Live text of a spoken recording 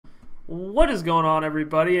What is going on,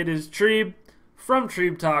 everybody? It is Treeb from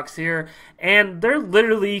Treeb Talks here, and there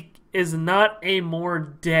literally is not a more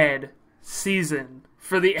dead season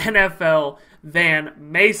for the NFL than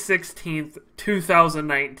May 16th,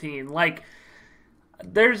 2019.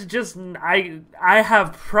 There's just, I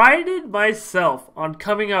have prided myself on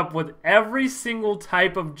coming up with every single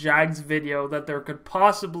type of Jags video that there could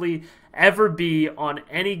possibly ever be on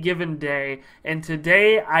any given day, and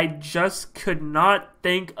today I just could not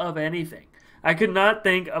think of anything. I could not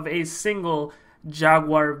think of a single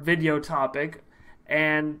Jaguar video topic,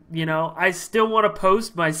 and I still want to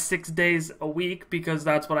post my 6 days a week because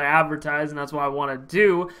that's what I advertise and that's what I want to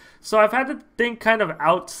do. So I've had to think kind of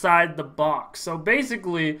outside the box. So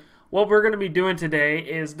basically what we're going to be doing today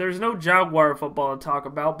is there's no Jaguar football to talk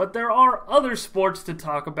about, but there are other sports to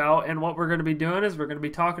talk about, and what we're going to be doing is we're going to be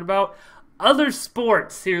talking about other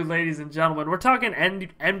sports here, ladies and gentlemen. We're talking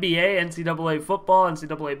NBA, NCAA football,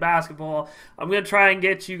 NCAA basketball. I'm going to try and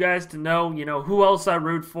get you guys to know, who else I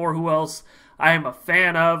root for, who else I am a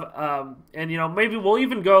fan of, and maybe we'll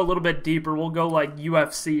even go a little bit deeper. We'll go like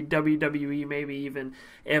UFC, WWE, maybe even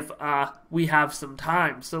if we have some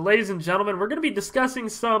time. So, ladies and gentlemen, we're going to be discussing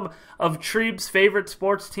some of Treeb's favorite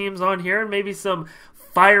sports teams on here, and maybe some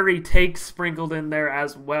fiery takes sprinkled in there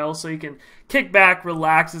as well, so you can kick back,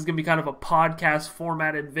 relax. It's going to be kind of a podcast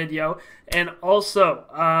formatted video. And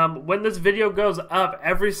also, when this video goes up,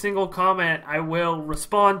 every single comment I will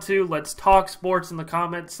respond to. Let's talk sports in the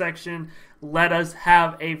comment section. Let us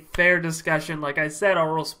have a fair discussion. Like I said, I'll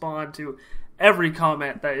respond to every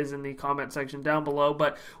comment that is in the comment section down below.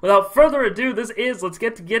 But without further ado, let's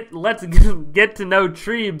get to know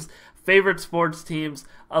Treeb's favorite sports teams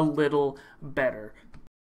a little better.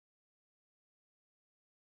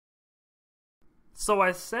 So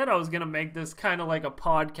I said I was going to make this kind of like a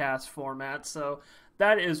podcast format, so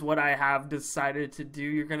that is what I have decided to do.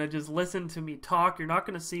 You're going to just listen to me talk. You're not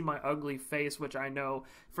going to see my ugly face, which I know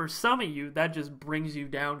for some of you, that just brings you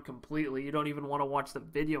down completely. You don't even want to watch the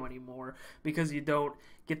video anymore because you don't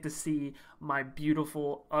get to see my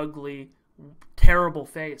beautiful, ugly, terrible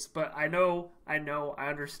face. But I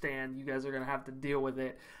understand. You guys are going to have to deal with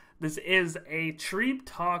it. This is a Treeb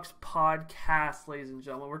Talks podcast, ladies and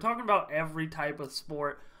gentlemen. We're talking about every type of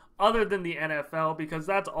sport other than the NFL because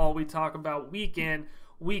that's all we talk about week in,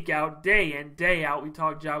 week out, day in, day out. We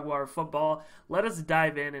talk Jaguar football. Let us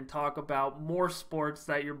dive in and talk about more sports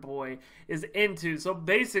that your boy is into. So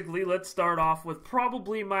basically, let's start off with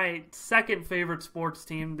probably my second favorite sports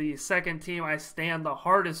team, the second team I stand the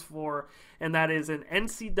hardest for, and that is an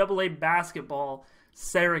NCAA basketball,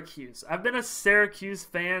 Syracuse. I've been a Syracuse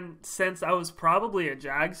fan since I was probably a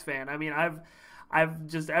Jags fan. I mean, I've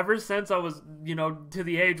just ever since I was, to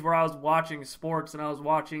the age where I was watching sports and I was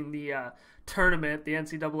watching the tournament, the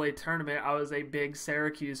NCAA tournament, I was a big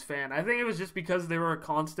Syracuse fan. I think it was just because they were a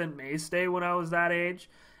constant mainstay when I was that age,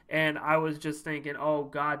 and I was just thinking, oh,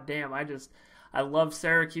 god damn, I love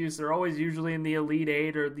Syracuse. They're always usually in the Elite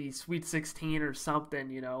Eight or the Sweet 16 or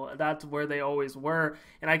something, That's where they always were.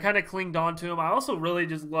 And I kind of clinged on to them. I also really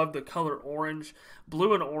just love the color orange.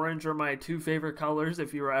 Blue and orange are my two favorite colors.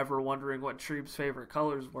 If you were ever wondering what Treeb's favorite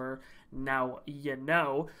colors were, now you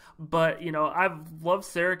know. But, I've loved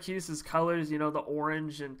Syracuse's colors, the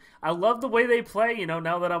orange. And I love the way they play,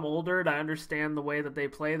 now that I'm older and I understand the way that they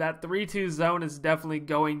play. That 3-2 zone is definitely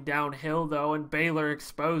going downhill, though, and Baylor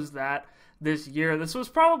exposed that this year. This was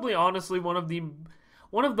probably honestly one of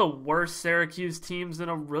the worst Syracuse teams in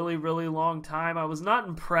a really, really long time. I was not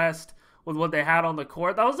impressed with what they had on the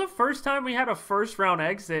court. That was the first time we had a first round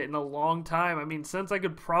exit in a long time. I mean, since I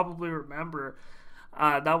could probably remember,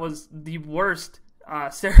 that was the worst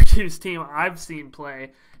Syracuse team I've seen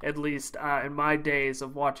play, at least in my days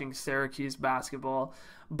of watching Syracuse basketball.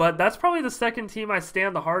 But that's probably the second team I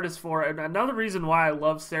stand the hardest for. And another reason why I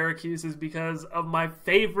love Syracuse is because of my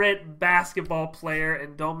favorite basketball player.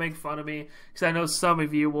 And don't make fun of me, because I know some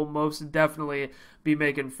of you will most definitely be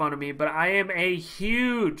making fun of me. But I am a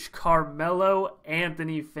huge Carmelo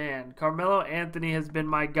Anthony fan. Carmelo Anthony has been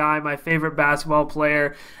my guy, my favorite basketball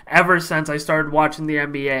player ever since I started watching the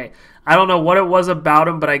NBA. I don't know what it was about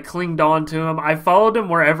him, but I clinged on to him. I followed him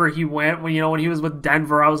wherever he went. When he was with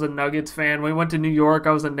Denver, I was a Nuggets fan. When he went to New York,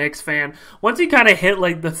 I was a Knicks fan. Once he kind of hit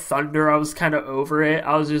like the Thunder, I was kind of over it.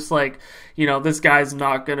 I was just like, this guy's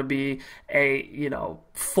not going to be a,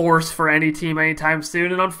 force for any team anytime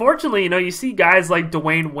soon. And unfortunately, you see guys like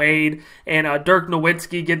Dwayne Wade and Dirk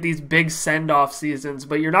Nowitzki get these big send-off seasons,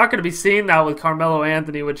 but you're not going to be seeing that with Carmelo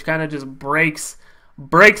Anthony, which kind of just breaks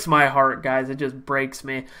breaks my heart, guys. It just breaks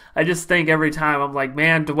me. I just think every time, I'm like,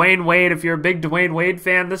 man, Dwayne Wade, if you're a big Dwayne Wade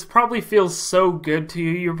fan, this probably feels so good to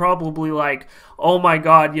you. You're probably like, oh my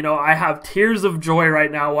God, I have tears of joy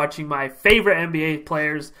right now watching my favorite NBA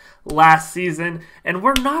players last season, and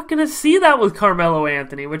we're not going to see that with Carmelo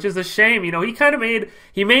Anthony, which is a shame.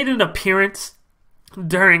 He made an appearance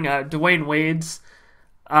during Dwayne Wade's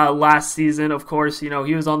last season. Of course, he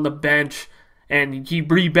was on the bench, and he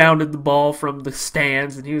rebounded the ball from the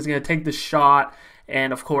stands, and he was going to take the shot,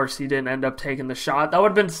 and of course he didn't end up taking the shot. That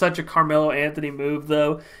would have been such a Carmelo Anthony move,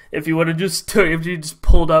 though, if he just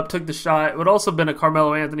pulled up, took the shot. It would also have been a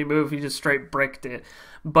Carmelo Anthony move if he just straight bricked it.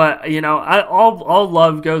 But, all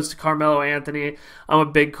love goes to Carmelo Anthony. I'm a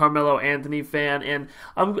big Carmelo Anthony fan, and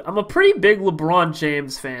I'm a pretty big LeBron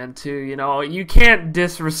James fan, too. You can't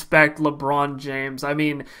disrespect LeBron James. I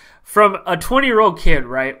mean, from a 20-year-old kid,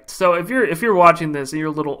 right? So if you're watching this and you're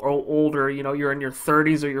a little older, you're in your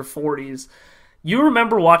 30s or your 40s, you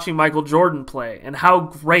remember watching Michael Jordan play and how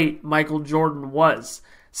great Michael Jordan was.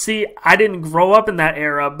 See, I didn't grow up in that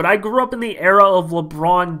era, but I grew up in the era of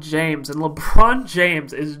LeBron James, and LeBron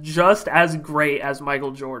James is just as great as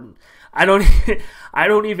Michael Jordan. I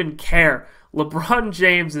don't even care. LeBron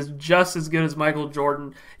James is just as good as Michael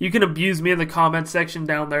Jordan. You can abuse me in the comment section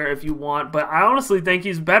down there if you want, but I honestly think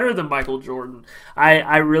he's better than Michael Jordan.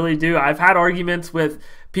 I really do. I've had arguments with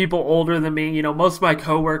people older than me. Most of my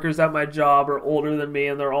coworkers at my job are older than me,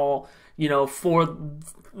 and they're all, for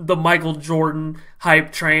the Michael Jordan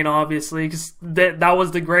hype train, obviously, because that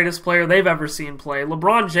was the greatest player they've ever seen play.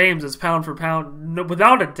 LeBron James is pound for pound,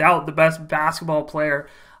 without a doubt, the best basketball player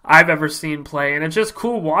I've ever seen play, and it's just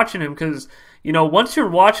cool watching him because, once you're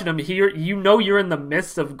watching him, you're in the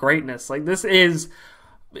midst of greatness. Like, this is,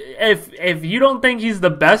 if you don't think he's the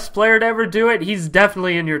best player to ever do it, he's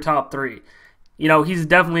definitely in your top three. He's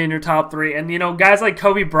definitely in your top three. And, guys like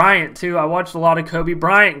Kobe Bryant, too. I watched a lot of Kobe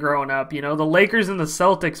Bryant growing up. The Lakers and the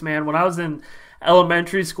Celtics, man, when I was in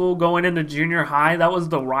elementary school going into junior high, that was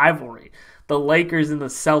the rivalry. The Lakers and the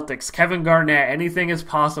Celtics. Kevin Garnett, anything is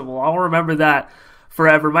possible. I'll remember that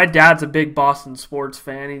forever. My dad's a big Boston sports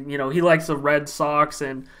fan. He likes the Red Sox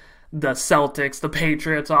and the Celtics, the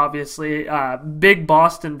Patriots, obviously. Big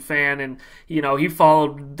Boston fan, and, he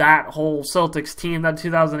followed that whole Celtics team, that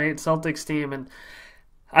 2008 Celtics team, and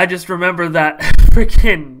I just remember that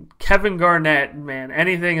freaking Kevin Garnett, man,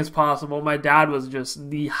 anything is possible. My dad was just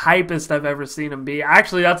the hypest I've ever seen him be.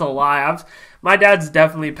 Actually, that's a lie. My dad's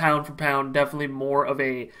definitely pound for pound, definitely more of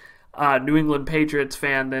a New England Patriots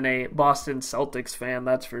fan than a Boston Celtics fan,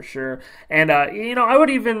 that's for sure. And, I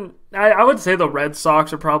would say the Red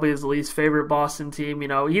Sox are probably his least favorite Boston team.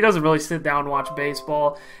 He doesn't really sit down and watch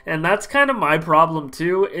baseball. And that's kind of my problem,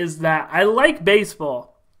 too, is that I like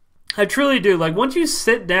baseball. I truly do. Like, once you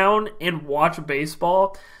sit down and watch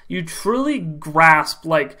baseball, you truly grasp,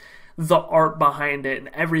 like, the art behind it and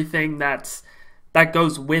everything that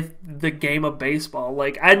goes with the game of baseball.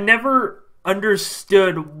 Like, I never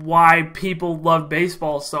understood why people love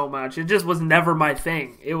baseball so much. It just was never my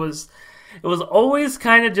thing. It was always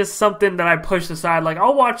kind of just something that I pushed aside. Like,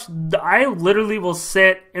 I literally will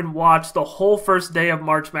sit and watch the whole first day of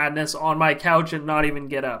March Madness on my couch and not even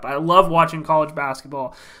get up. I love watching college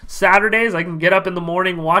basketball. Saturdays, I can get up in the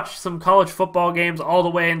morning, watch some college football games all the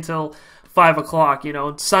way until 5 o'clock.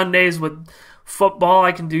 Sundays with football,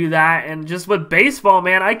 I can do that. And just with baseball,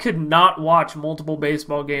 man, I could not watch multiple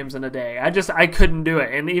baseball games in a day. I couldn't do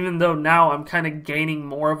it. And even though now I'm kind of gaining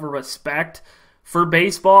more of a respect for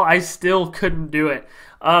baseball, I still couldn't do it.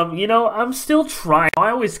 I'm still trying.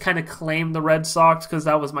 I always kind of claim the Red Sox because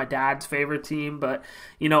that was my dad's favorite team, but,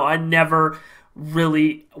 I never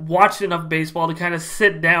really watched enough baseball to kind of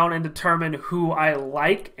sit down and determine who I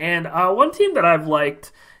like. And one team that I've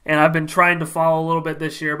liked, and I've been trying to follow a little bit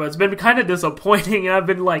this year, but it's been kind of disappointing. And I've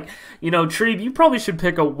been like, Treeb, you probably should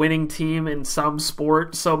pick a winning team in some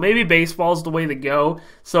sport. So maybe baseball's the way to go.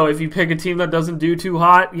 So if you pick a team that doesn't do too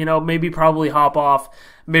hot, maybe probably hop off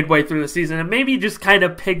midway through the season. And maybe just kind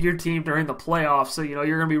of pick your team during the playoffs. So, you're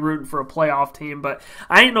going to be rooting for a playoff team. But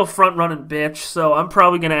I ain't no front-running bitch, so I'm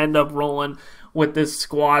probably going to end up rolling with this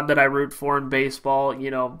squad that I root for in baseball,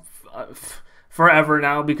 forever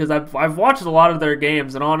now, because I've watched a lot of their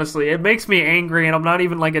games, and honestly, it makes me angry, and I'm not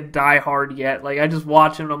even like a diehard yet. Like, I just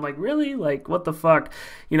watch them, and I'm like, really? Like, what the fuck?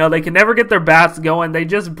 They can never get their bats going. They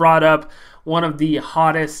just brought up one of the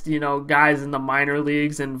hottest, guys in the minor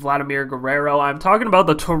leagues, in Vladimir Guerrero. I'm talking about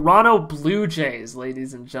the Toronto Blue Jays,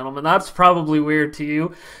 ladies and gentlemen. That's probably weird to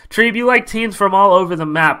you. Treeb, you like teams from all over the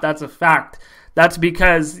map. That's a fact. That's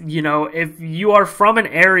because, if you are from an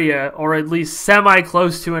area, or at least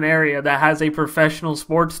semi-close to an area that has a professional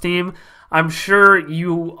sports team, I'm sure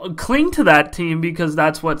you cling to that team because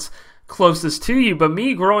that's what's closest to you. But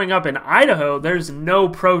me growing up in Idaho, there's no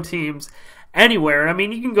pro teams anywhere. I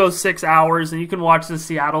mean, you can go 6 hours and you can watch the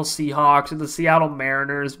Seattle Seahawks or the Seattle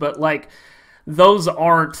Mariners, but like those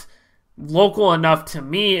aren't local enough to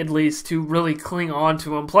me, at least, to really cling on to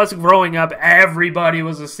them. Plus, growing up, everybody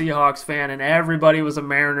was a Seahawks fan and everybody was a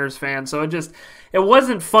Mariners fan, so it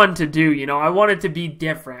wasn't fun to do. I wanted to be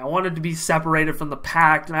different. I wanted to be separated from the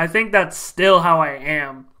pack, and I think that's still how I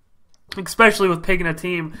am, especially with picking a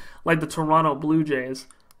team like the Toronto Blue Jays.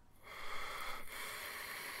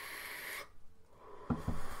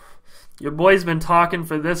 Your boy's been talking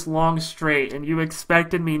for this long straight, and you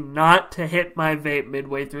expected me not to hit my vape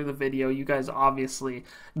midway through the video. You guys obviously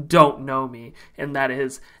don't know me, and that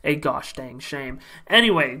is a gosh dang shame.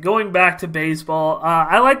 Anyway, going back to baseball,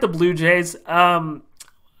 I like the Blue Jays. I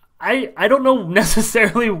don't know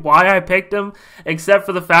necessarily why I picked them, except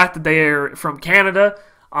for the fact that they are from Canada,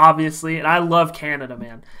 obviously, and I love Canada,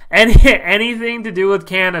 man. Anything to do with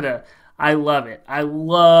Canada, I love it. I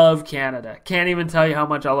love Canada. Can't even tell you how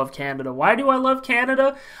much I love Canada. Why do I love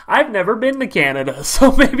Canada? I've never been to Canada,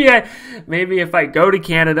 so maybe if I go to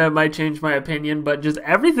Canada, it might change my opinion, but just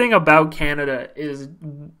everything about Canada is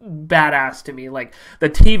badass to me. Like the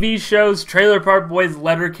TV shows, Trailer Park Boys,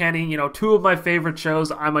 Letterkenny, two of my favorite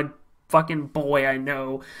shows. I'm a fucking boy, I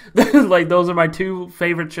know. Like those are my two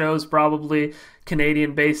favorite shows, probably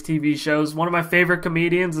Canadian-based TV shows. One of my favorite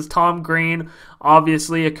comedians is Tom Green,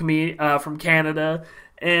 obviously a comedian from Canada.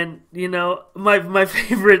 And my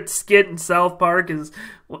favorite skit in South Park is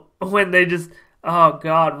when they just, oh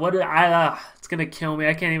god, it's gonna kill me.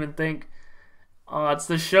 I can't even think. It's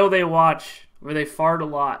the show they watch where they fart a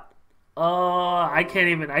lot. I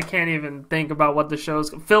can't even think about what the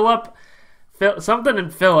show's. Something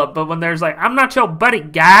in Philip, but when there's like, I'm not your buddy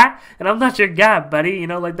guy, and I'm not your guy, buddy,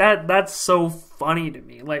 like that's so funny to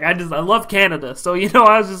me. Like, I love Canada, so,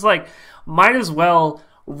 I was just like, might as well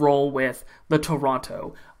roll with the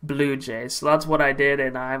Toronto Blue Jays. So that's what I did,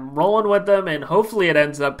 and I'm rolling with them, and hopefully it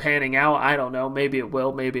ends up panning out. I don't know, maybe it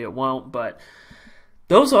will, maybe it won't, but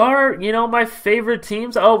those are, my favorite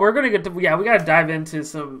teams. Oh, we got to dive into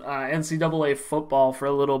some NCAA football for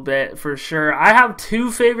a little bit, for sure. I have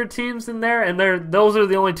two favorite teams in there, and those are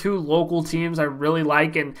the only two local teams I really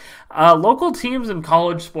like. And local teams in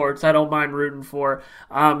college sports I don't mind rooting for.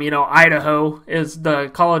 Idaho is the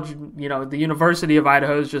college, the University of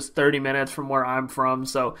Idaho is just 30 minutes from where I'm from.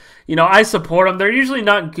 So, I support them. They're usually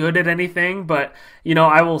not good at anything, but,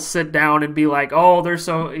 I will sit down and be like, oh, they're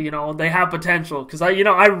so, they have potential. Because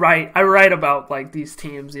I write about like these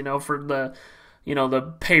teams, for the,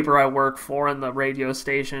 the paper I work for and the radio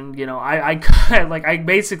station. I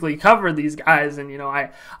basically cover these guys, and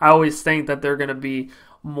I always think that they're going to be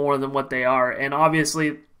more than what they are. And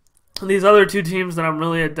obviously, these other two teams that I'm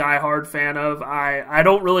really a diehard fan of, I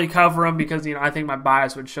don't really cover them because I think my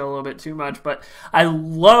bias would show a little bit too much. But I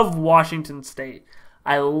love Washington State.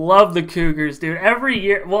 I love the Cougars, dude. Every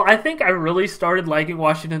year, well, I think I really started liking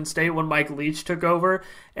Washington State when Mike Leach took over,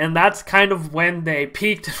 and that's kind of when they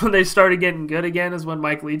peaked, when they started getting good again, is when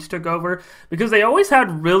Mike Leach took over, because they always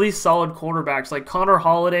had really solid quarterbacks. Like Connor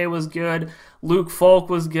Holiday was good, Luke Falk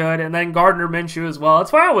was good, and then Gardner Minshew as well.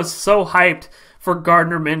 That's why I was so hyped for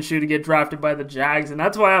Gardner Minshew to get drafted by the Jags, and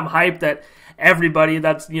that's why I'm hyped that everybody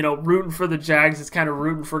that's, rooting for the Jags is kind of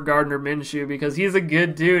rooting for Gardner Minshew, because he's a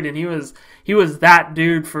good dude, and he was that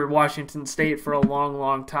dude for Washington State for a long,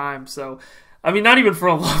 long time. So, I mean, not even for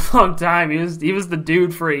a long, long time. He was the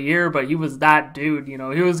dude for a year, but he was that dude. He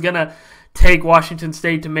was gonna take Washington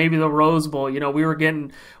State to maybe the Rose Bowl. We were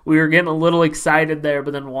getting a little excited there,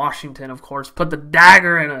 but then Washington, of course, put the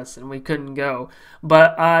dagger in us, and we couldn't go.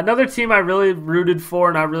 But another team I really rooted for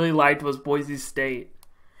and I really liked was Boise State.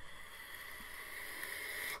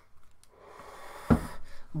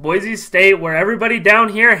 Boise State, where everybody down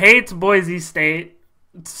here hates Boise State.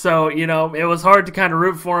 So, it was hard to kind of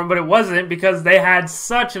root for them, but it wasn't, because they had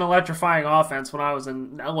such an electrifying offense when I was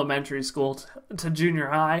in elementary school to junior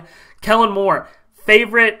high. Kellen Moore,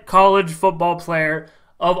 favorite college football player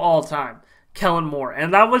of all time. Kellen Moore.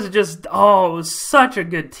 And that was just, it was such a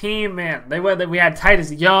good team, man. We had Titus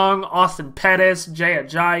Young, Austin Pettis, Jay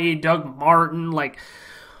Ajayi, Doug Martin,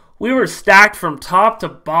 we were stacked from top to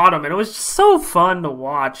bottom, and it was just so fun to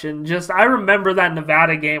watch. And I remember that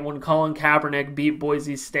Nevada game when Colin Kaepernick beat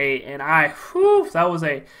Boise State, and that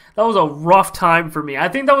was a rough time for me. I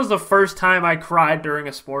think that was the first time I cried during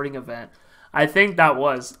a sporting event. I think that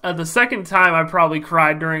was. The second time I probably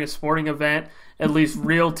cried during a sporting event, at least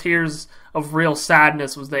real tears of real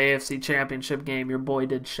sadness was the AFC Championship game. Your boy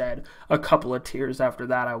did shed a couple of tears after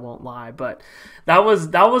that, I won't lie. But that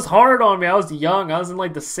was hard on me. I was young. I was in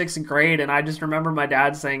like the 6th grade, and I just remember my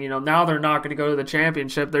dad saying, now they're not going to go to the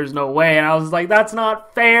championship. There's no way. And I was like, that's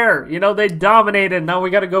not fair. They dominated. Now we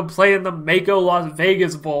got to go play in the Mako Las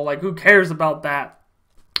Vegas Bowl. Like, who cares about that?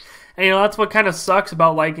 And, that's what kind of sucks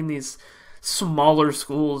about liking these smaller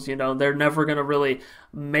schools. They're never going to really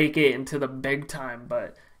make it into the big time.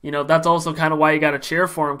 But, that's also kind of why you got to cheer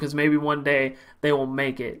for them, because maybe one day they will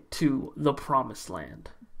make it to the promised land.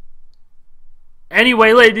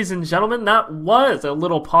 Anyway, ladies and gentlemen, that was a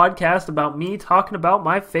little podcast about me talking about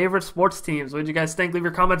my favorite sports teams. What did you guys think? Leave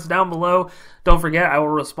your comments down below. Don't forget, I will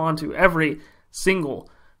respond to every single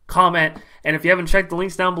comment. And if you haven't checked the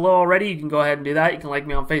links down below already, you can go ahead and do that. You can like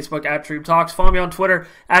me on Facebook at Treeb Talks. Follow me on Twitter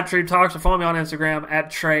at Treeb Talks, or follow me on Instagram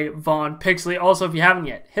at Trey Vaughn Pixley. Also, if you haven't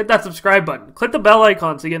yet, hit that subscribe button. Click the bell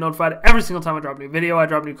icon so you get notified every single time I drop a new video. I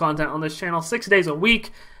drop new content on this channel 6 days a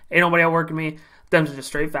week. Ain't nobody outworking me. Them's just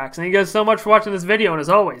straight facts. Thank you guys so much for watching this video, and as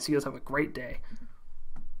always, you guys have a great day.